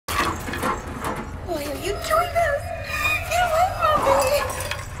Why are you doing this? Get away from me!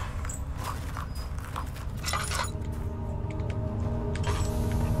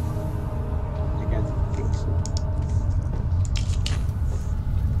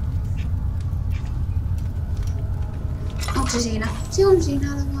 Onko se siinä? Se on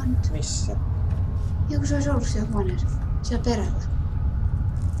siinä oleva nyt. Missä? Joku se olisi ollut siellä huoneessa. Siellä perällä.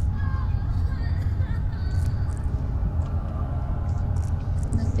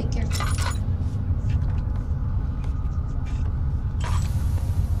 Not be careful.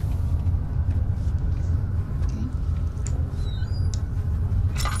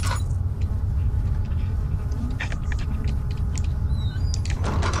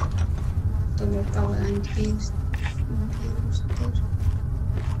 Tullut kauan aina kiinnostaa.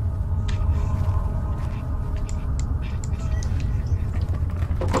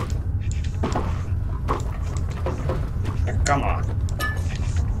 Come on.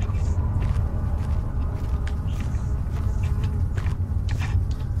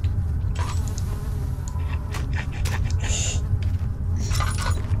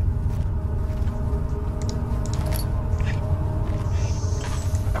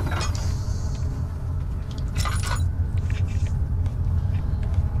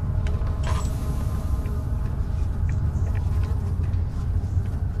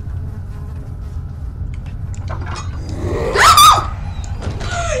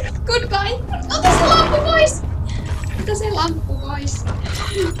 Goodbye! Ota se lamppu pois! Ota se lamppu pois!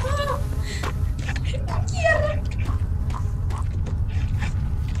 Kierrä!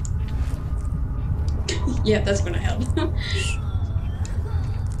 Yeah, that's gonna help.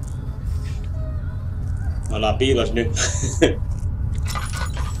 Me ollaan piilos nyt.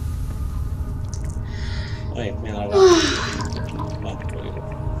 Oi, meillä on vaan lamppuja.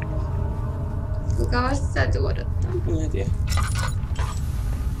 Kuka vasta sä odottaa? Mä en tiedä.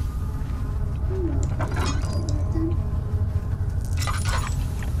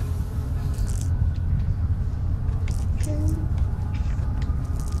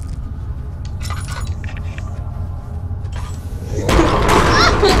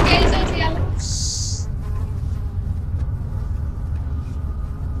 Okei, se on siellä.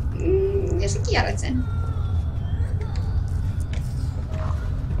 Ja sä kierrät sen.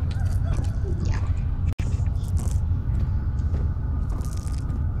 Ja.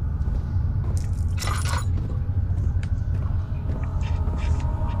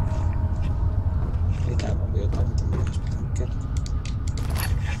 Mitä on jotain, mitä mä olisi pitänyt kertoa?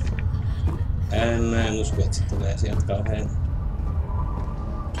 Mä en usko, että se tulee sieltä kauhean.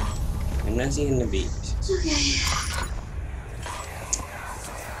 Mennään siihen ne viimeiseksi. Okei.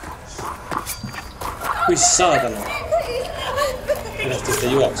 Kui saatana! Lähti sitä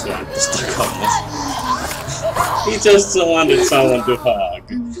juoksua tästä takammas. He just wanted someone to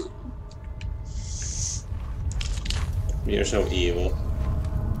hug. You're so evil.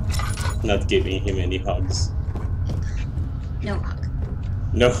 Not giving him any hugs. No hug.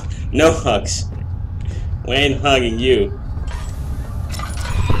 No hugs. We ain't hugging you.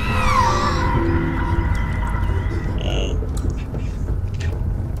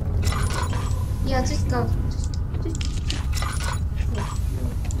 Yeah, just go.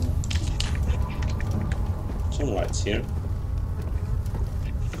 Some lights here.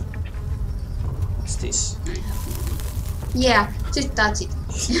 What's this? Yeah, just touch it.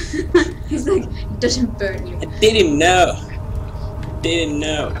 It's like, it doesn't burn you. I didn't know. Didn't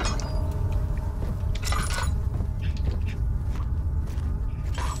know.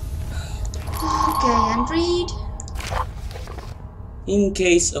 Okay, and read. In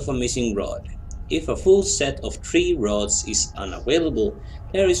case of a missing rod, if a full set of 3 rods is unavailable,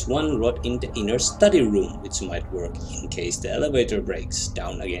 there is 1 rod in the inner study room which might work in case the elevator breaks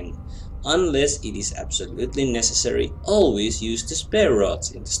down again. Unless it is absolutely necessary, always use the spare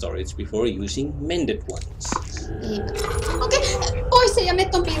rods in the storage before using mended ones. Okei, pois se ja mene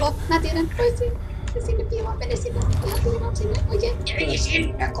ton piiloon. Mä tiedän, pois se. Sinne piiloon, mene sinne. Ihan piiloon sinne, oikein. Ei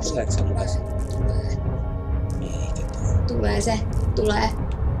sinne, koska... Tuleeko se mukaan? Eikä tuu. Tulee se. Tulee.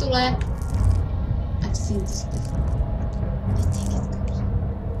 I've seen this before. I think it goes.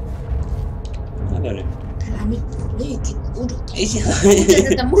 Älä nyt. Älä nyt leikki, odota. Ei siellä... Mitä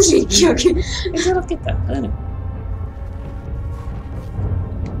tätä musiikkiakin? Ei siellä ole ketään. Älä nyt.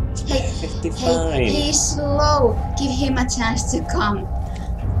 Hey, he's slow. Give him a chance to come.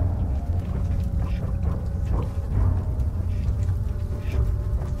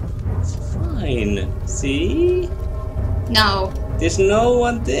 Fine. See? No. There's no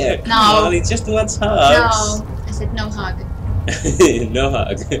one there. No. Come on, he just wants hugs. No. I said no hug. No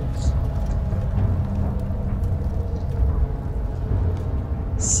hug.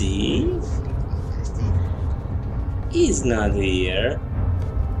 See? He's not here.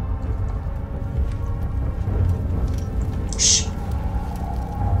 Shh.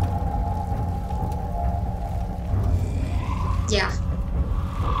 Yeah.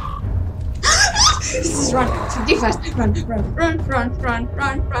 This is run. Too fast. Run. Go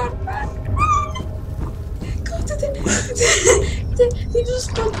to the. You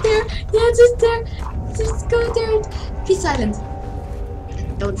just got there. Yeah, just there. Just go there and be silent.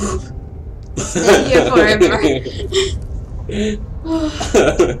 Don't move. Stay here forever.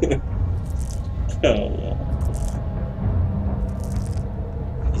 Oh.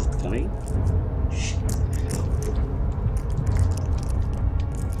 Is it coming?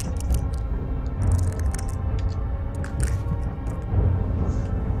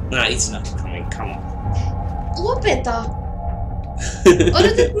 Nah, it's not coming. Come on. Lopeta!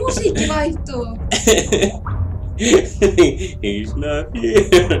 Odotat, että musiikki vaihtuu. He's not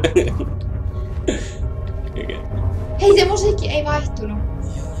here. Okay. Hei, se musiikki ei vaihtunut.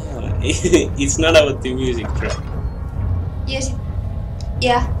 It's not about the music track. Yes.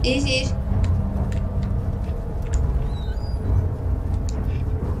 Yeah, it is.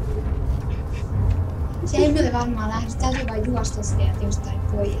 Se ei muuten varmaan lähde. Täytyy vaan juosta sieltä jostain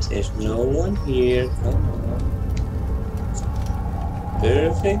pois. There's no one here. Come on.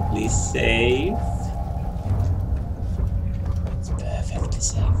 Perfectly safe. It's perfectly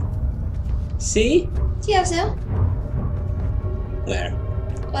safe. See? Siellä se on. Where?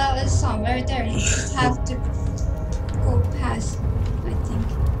 Well, it's somewhere there. You just have to go past, I think.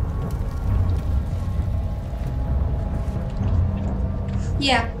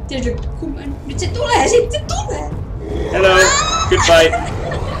 Yeah, there's a woman. Nyt se tulee, sit se tulee! Hello. Goodbye.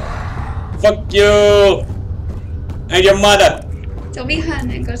 Fuck you. And your mother. Se on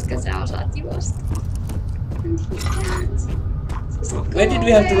vihainen, koska sä osaat juosta. And he can't. Just go Where did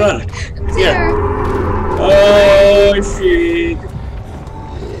we have to away. run? There. Here. Oh shit.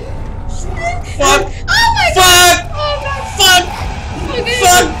 Fuck. Oh my god! Fuck. Oh god! Fuck. Okay.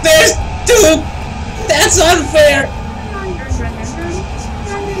 Fuck. There's two. That's unfair.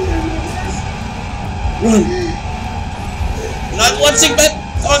 Run. Not watching back.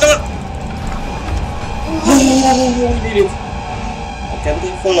 Oh, come on. Oh, we did it. Can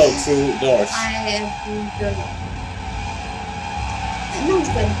they follow through doors? I don't know. Mä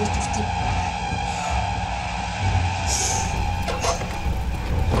uskon, että pystyis tippaamaan.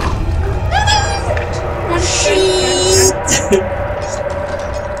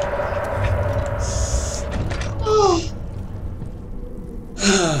 Oh.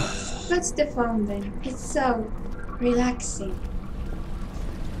 That's the fountain. It's so relaxing.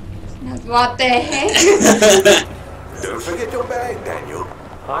 Not what the heck? Don't forget your bag, Daniel.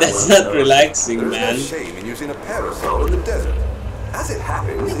 That's not relaxing, There's man. no shame in using a parasol in the desert. As it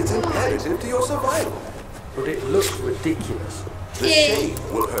happens, it's imperative to your survival. But it looks ridiculous. The Yeah. shame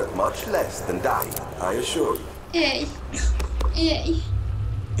will hurt much less than dying, I assure you. Ei. Ei.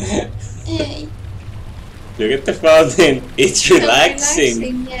 Ei. Look at the fountain. It's So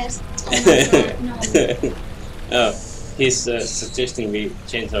relaxing. yes. Oh my god, no. Oh, he's suggesting we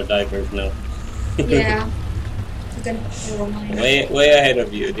change our diapers now. Yeah. Kuten Romain. Way ahead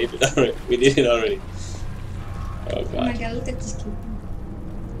of you. Did it already. We did it already. Oh Oh my god. god, look at this kid.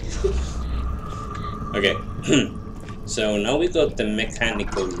 Okay. So now we got the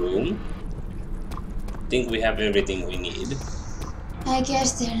mechanical room. Think we have everything we need. I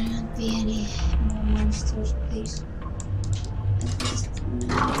guess there won't be any more monsters, please. At least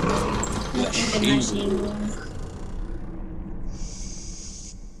not in the machine room.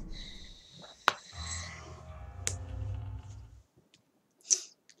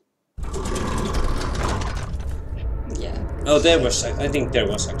 Yeah. Oh, there was. I think there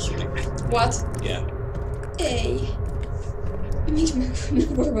was actually. What? Yeah. Ei. Miksi mä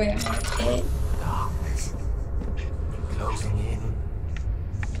voin ei? Darkness closing in.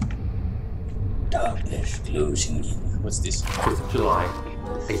 Darkness closing in. What's this? 5th of July,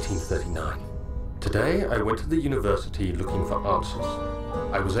 1839. Today I went to the university looking for answers.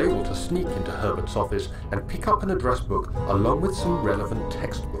 I was able to sneak into Herbert's office and pick up an address book along with some relevant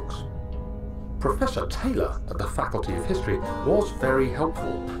textbooks. Professor Taylor at the Faculty of History was very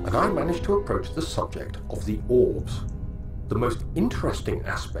helpful, and I managed to approach the subject of the orbs. The most interesting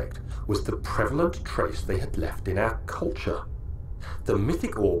aspect was the prevalent trace they had left in our culture. The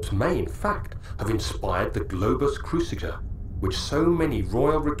mythic orbs may, in fact, have inspired the globus cruciger, which so many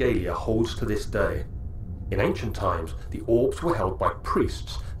royal regalia holds to this day. In ancient times, the orbs were held by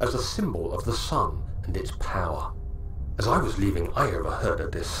priests as a symbol of the sun and its power. As I was leaving, I overheard a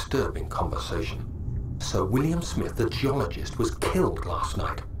disturbing conversation. Sir William Smith, the geologist, was killed last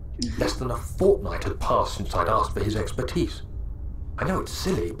night. Less than a fortnight had passed since I'd asked for his expertise. I know it's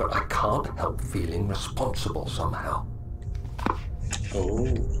silly, but I can't help feeling responsible somehow. Oh.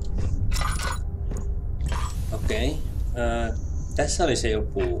 Okei. Tässä oli se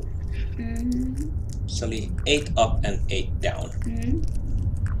joku... Se oli 8 up and 8 down.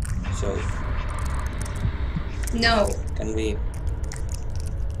 So... No. Can we...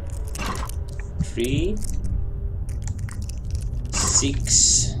 3...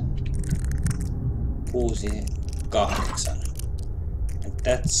 6... 6... 8. And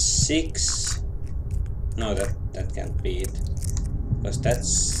that's 6... No, that can't be it. Because that's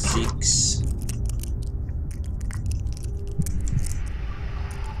 6...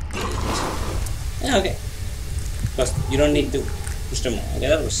 8. Yeah, okay. Because you don't need to push them all. Okay,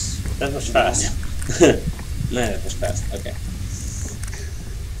 that was fast. No, that was fast. Okay.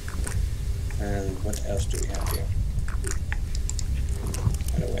 And what else do we have here?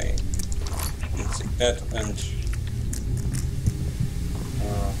 By the way, let's take that and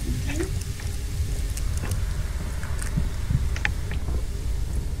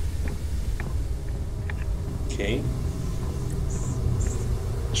okay.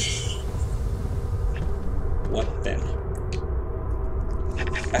 What then?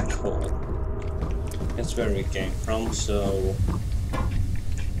 Back hole. That's where we came from, so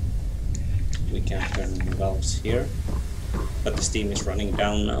we can turn the valves here. But the steam is running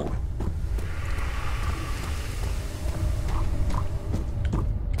down now.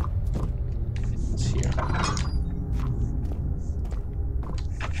 What's here?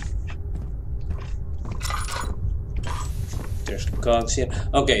 There's cogs here.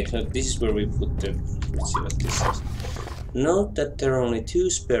 Okay, so this is where we put the... Let's see what this says. Note that there are only 2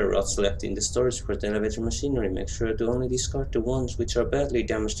 spare rods left in the storage for the elevator machinery. Make sure to only discard the ones which are badly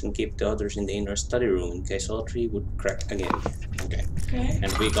damaged and keep the others in the inner study room in case all 3 would crack again. Okay.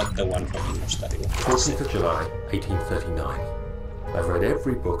 And we got the one from inner study room. 14th of July, 1839. I've read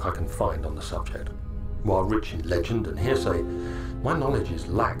every book I can find on the subject. While rich in legend and hearsay, my knowledge is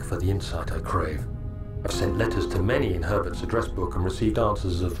lack for the insight I crave. I've sent letters to many in Herbert's address book and received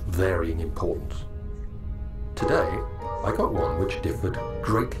answers of varying importance. Today, I got one which differed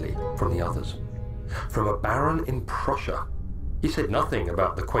greatly from the others. From a baron in Prussia. He said nothing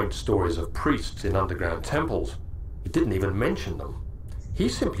about the quaint stories of priests in underground temples. He didn't even mention them. He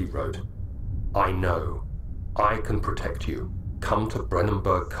simply wrote, I know. I can protect you. Come to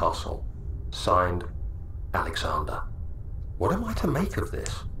Brennenburg Castle. Signed, Alexander. What am I to make of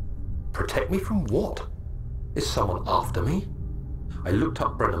this? Protect me from what? Is someone after me? I looked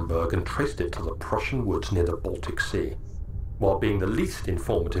up Brennenburg and traced it to the Prussian woods near the Baltic Sea. While being the least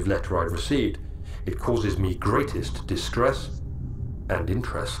informative letter I'd received, it causes me greatest distress and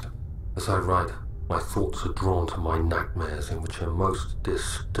interest. As I write, my thoughts are drawn to my nightmares in which a most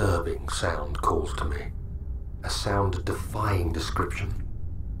disturbing sound calls to me. A sound defying description.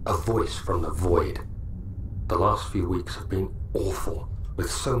 A voice from the void. The last few weeks have been awful,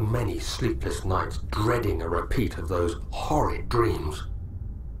 with so many sleepless nights dreading a repeat of those horrid dreams.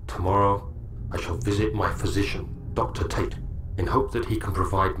 Tomorrow, I shall visit my physician, Dr. Tate, in hope that he can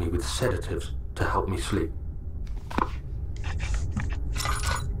provide me with sedatives to help me sleep.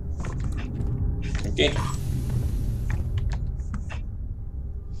 Okay.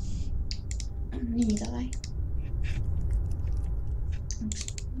 Niitä vai? Onks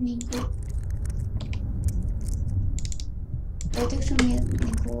niinku... Löytyykö sun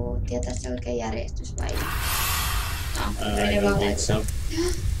niinku tietää se oikea järjestys vai? I don't think so.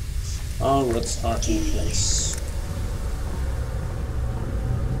 All roads are in place.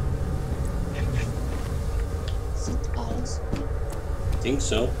 Sit alas. Think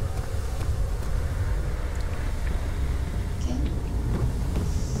so.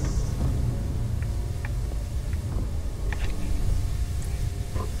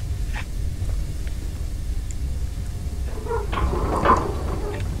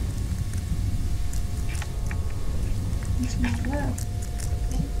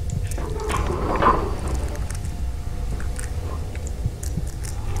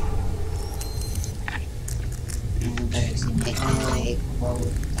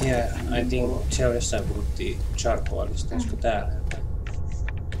 I think siellä jossain puhuttiin charcoalista, olisiko täällä jotain?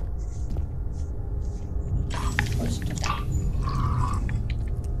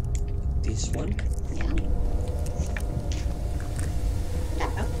 This one? Joo.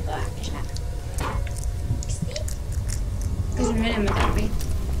 Täällä on äkkiä. Kysyn enemmän tarvii.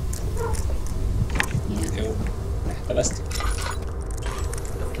 Joo, nähtävästi.